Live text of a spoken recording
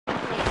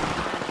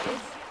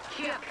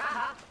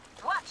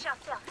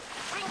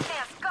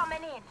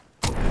Moving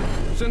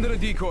in. Send in a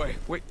decoy.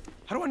 Wait,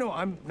 how do I know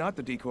I'm not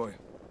the decoy?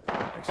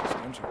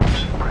 Existential.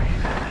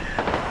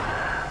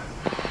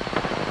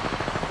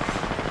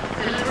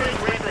 Delivering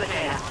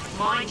replicator.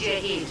 Mind your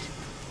head.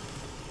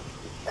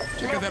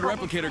 Check out that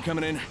replicator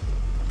coming in.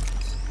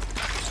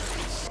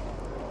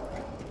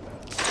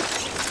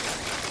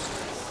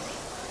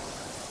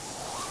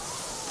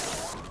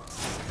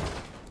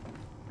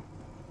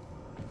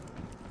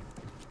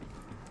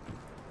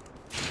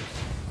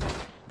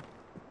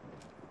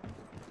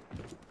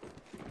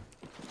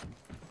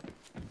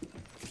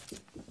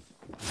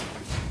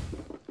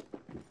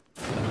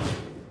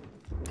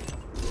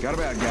 Got a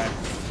bad guy.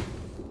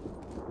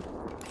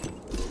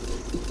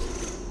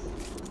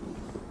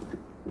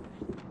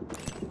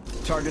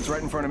 Target's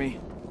right in front of me.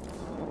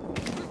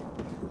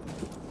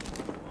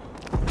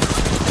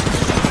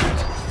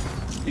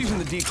 Using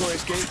the decoy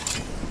escape.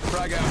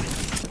 Frag out.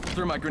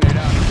 Threw my grenade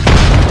out.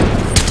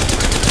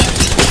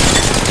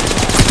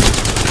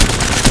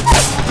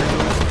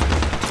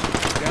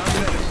 Down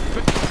to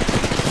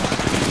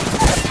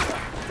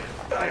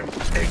I'm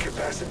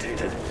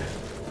incapacitated.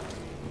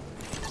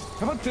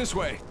 How about this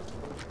way?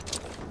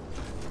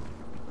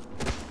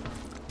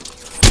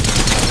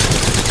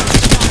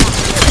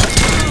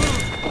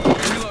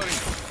 Reloading.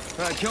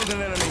 I killed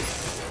an enemy.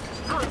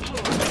 I'm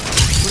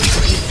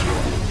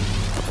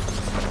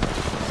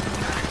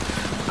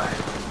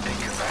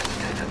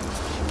incapacitated.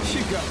 She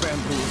got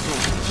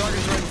bamboozled.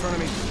 Target's right in front of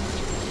me.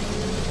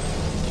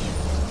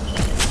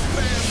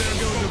 Bam! There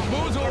goes the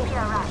boozle.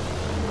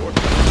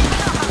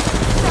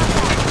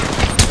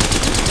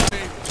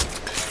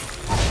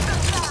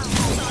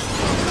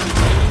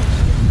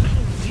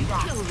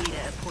 Kill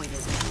leader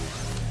appointed.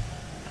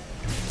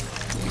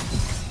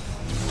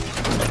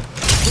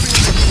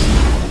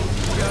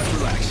 Guys,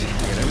 relax.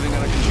 Get everything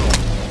under control.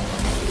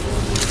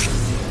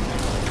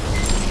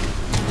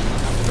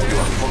 You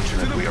are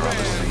fortunate we are on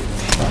the scene.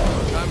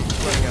 I'm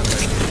running out of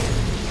energy.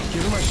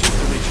 Give him my shield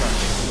to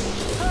recharge.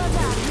 Hold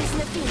on, using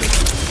the Phoenix.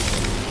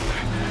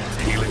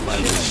 Healing my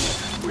wounds.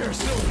 We are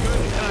still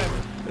good, and I'm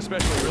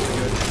especially really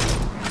good.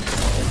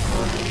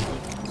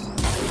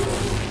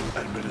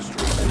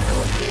 Administration.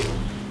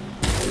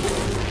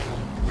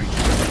 Ring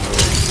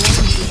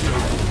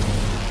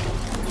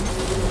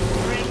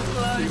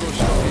close. Eagle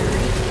shot here.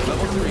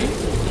 Level 3.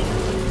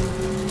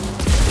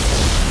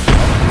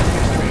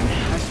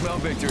 I smell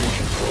victory.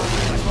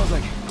 That smells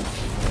like...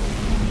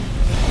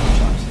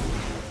 chops.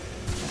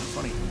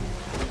 Funny.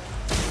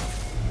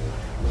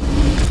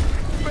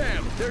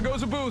 Bam! There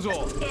goes a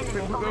boozle.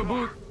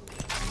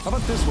 How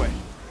about this way?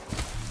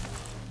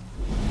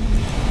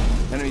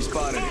 Enemy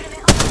spotted.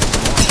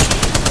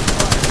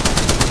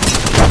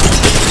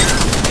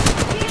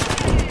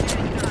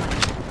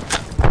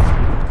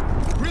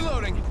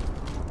 Reloading.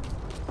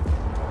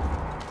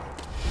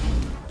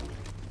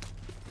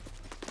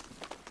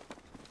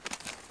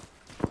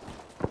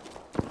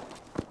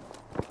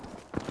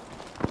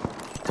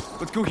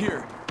 Let's go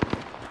here.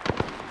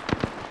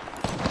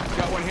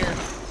 Got one here.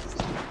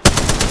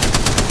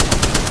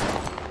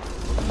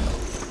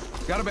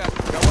 Got a back.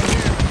 Got one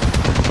here.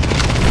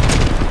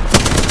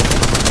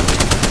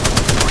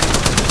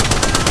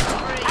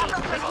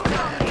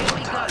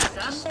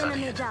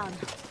 Enemy down.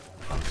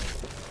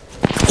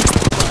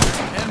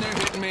 And they're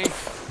hitting me.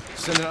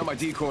 Sending out my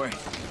decoy.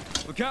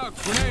 Look out,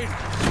 grenade.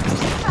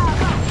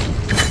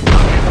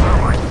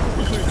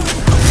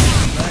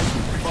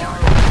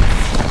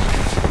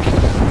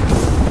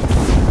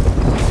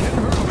 Getting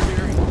hurt over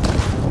here.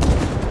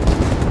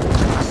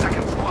 A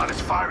second squad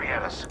is firing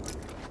at us.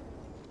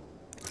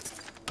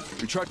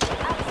 We tried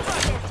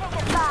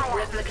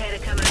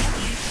Replicator coming at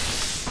you.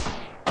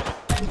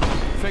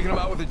 faking them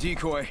out with a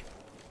decoy.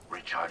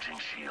 Recharging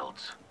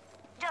shields.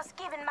 Just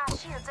giving my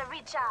shields a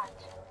recharge.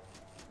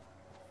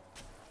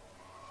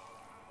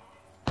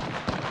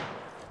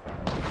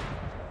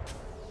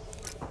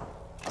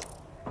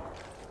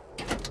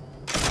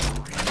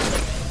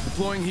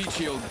 Deploying heat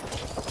shield.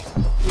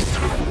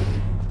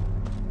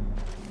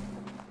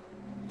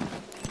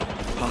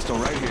 Hostile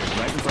right here,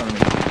 right in front of me.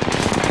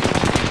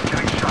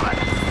 Getting shot at.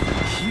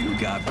 You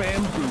got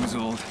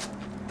bamboozled.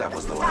 That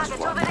was the last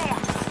Target over one. there.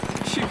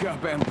 She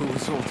got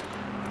bamboozled.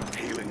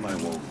 Healing my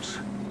wounds.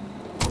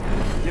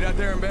 Get out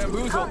there and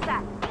bamboozle.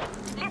 Contact.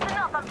 Listen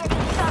up, I'm getting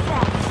shot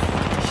at.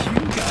 You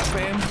got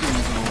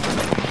bamboozled.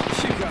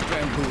 She got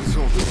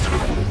bamboozled.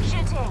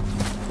 Shooting.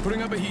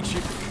 Putting up a heat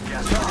shield.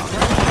 Yes, Target's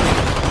right in front of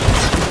me.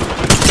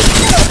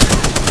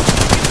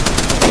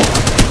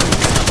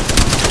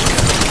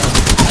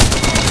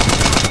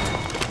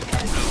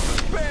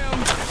 Bam!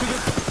 To the...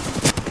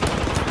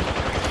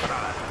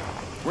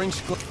 Rings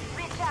close.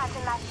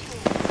 Recharging my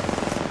shield.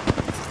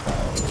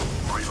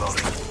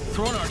 reloading.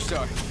 Throw an arc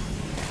star.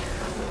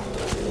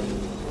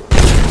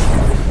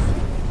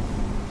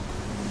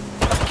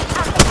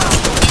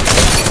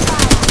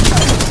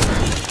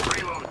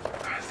 Reload.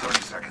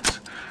 30 seconds.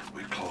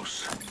 We're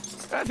close.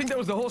 I think that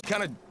was the whole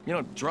kind of,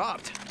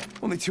 dropped.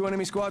 Only 2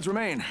 enemy squads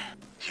remain.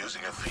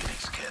 Using a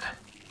Phoenix kit.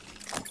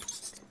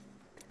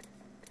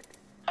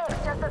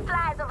 Extra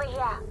supplies over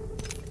here.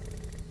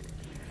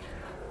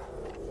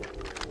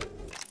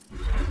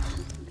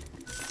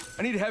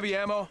 I need heavy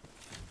ammo.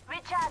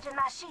 Recharging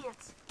my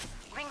shields.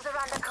 Rings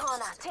around the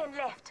corner. 10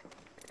 left.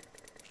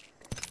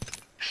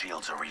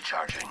 Shields are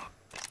recharging.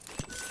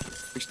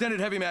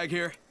 Extended heavy mag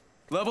here.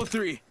 Level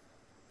 3.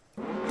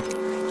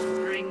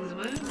 Rings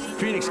moving.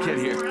 Phoenix kid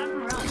here.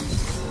 Run,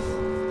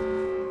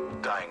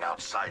 run. Dying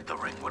outside the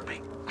ring would be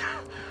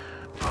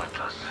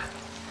pointless.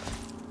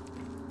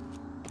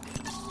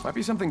 Might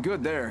be something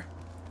good there.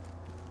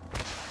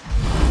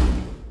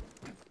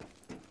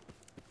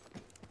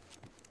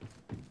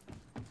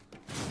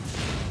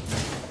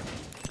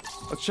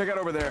 Let's check out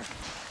over there.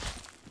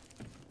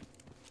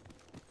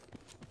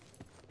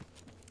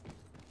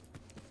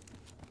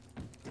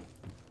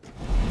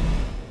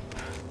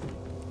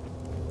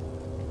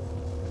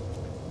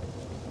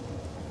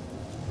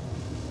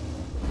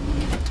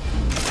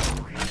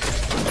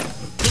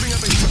 Putting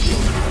up a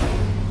shield.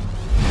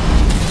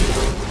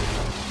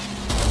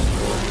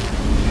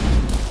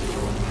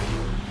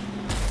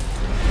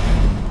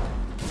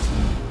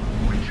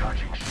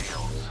 Recharging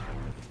shields.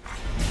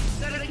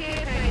 Got a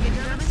care package,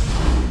 gentlemen.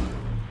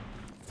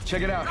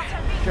 Check it out.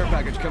 Care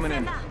package coming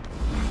in.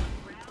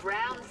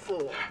 Round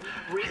 4.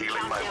 Ring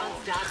Healing my countdown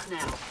wounds. starts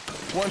now.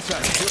 One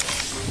side.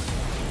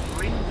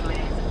 Ring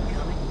flares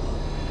incoming.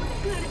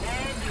 Good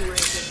handiwork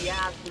if you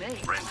ask me.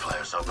 Ring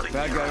flares opening.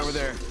 Bad near guy us. over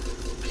there.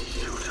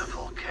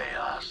 Beautiful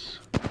chaos.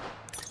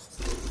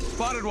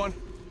 Spotted one.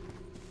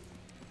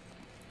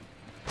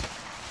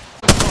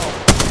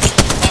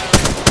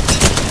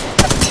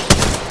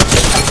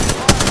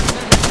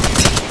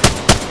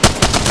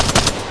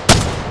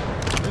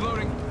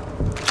 Reloading.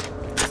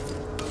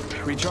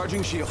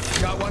 Recharging shield.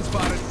 Got one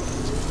spotted.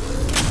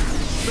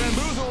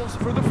 Bamboozles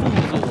for the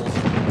fools.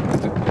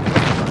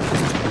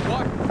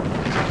 What?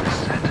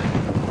 Set.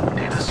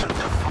 Innocent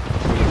to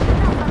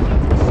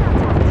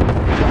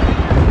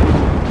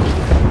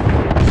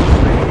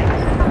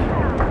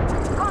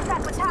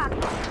Contact with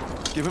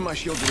target. Give him my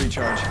shield to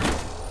recharge.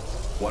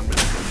 1 minute.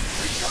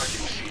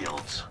 Recharging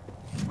shields.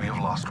 We have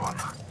lost one.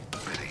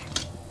 Pity.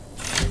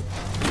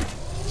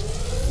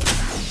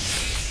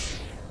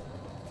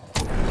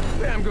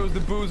 Bam goes the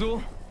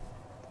boozle.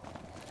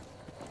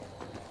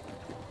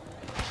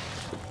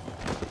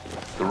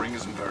 The ring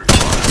isn't very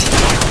far.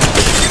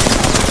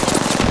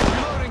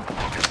 Reloading.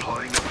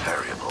 Deploying a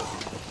variable.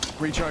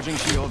 Recharging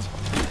shields.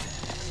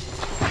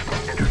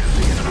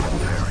 Introducing a new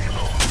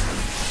variable.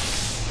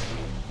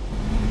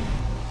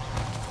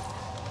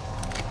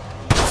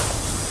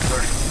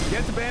 30.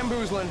 Get to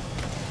bamboozling.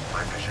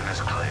 My vision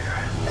is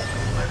clear.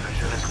 My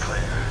vision is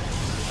clear.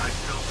 I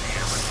still see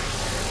everything.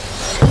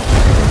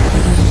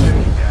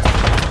 Sitting down.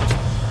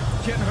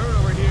 Getting hurt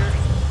over here.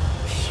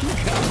 You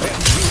got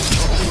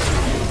bamboozled.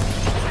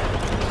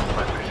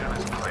 My vision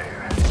is clear.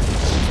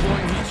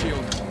 Deploying heat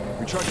shield.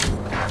 Recharging.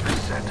 Capture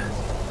set.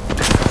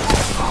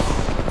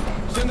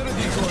 Send it a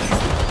decoy.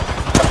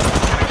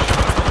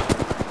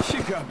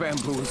 You got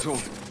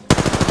bamboozled.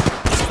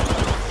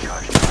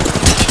 Charging.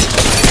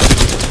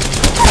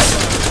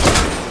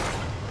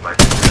 My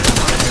vision is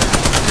clear.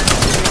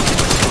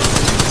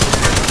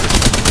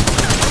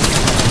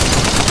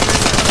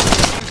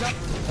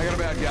 I got a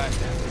bad guy.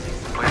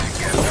 Placing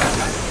gas.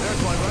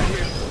 There's one right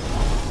here.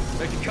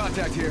 Making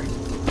contact here.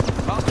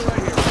 Hostile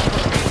right here.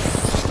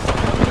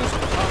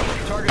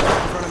 Target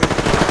right in front of me.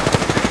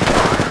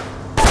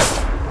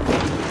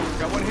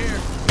 Got one here.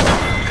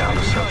 Down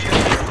the subject.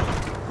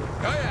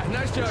 Oh yeah,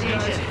 nice job,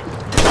 guys.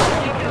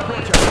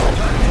 Attention.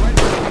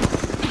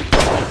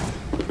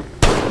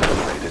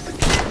 Rated the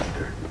key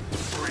leader.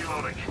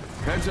 Reloading.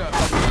 Heads up.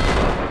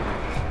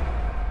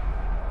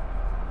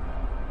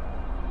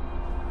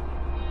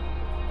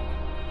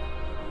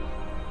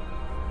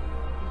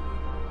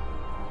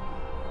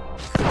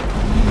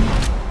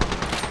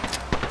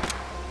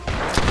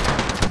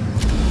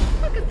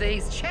 Look at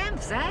these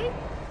champs, eh?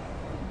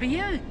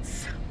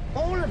 Beauts.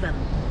 All of them.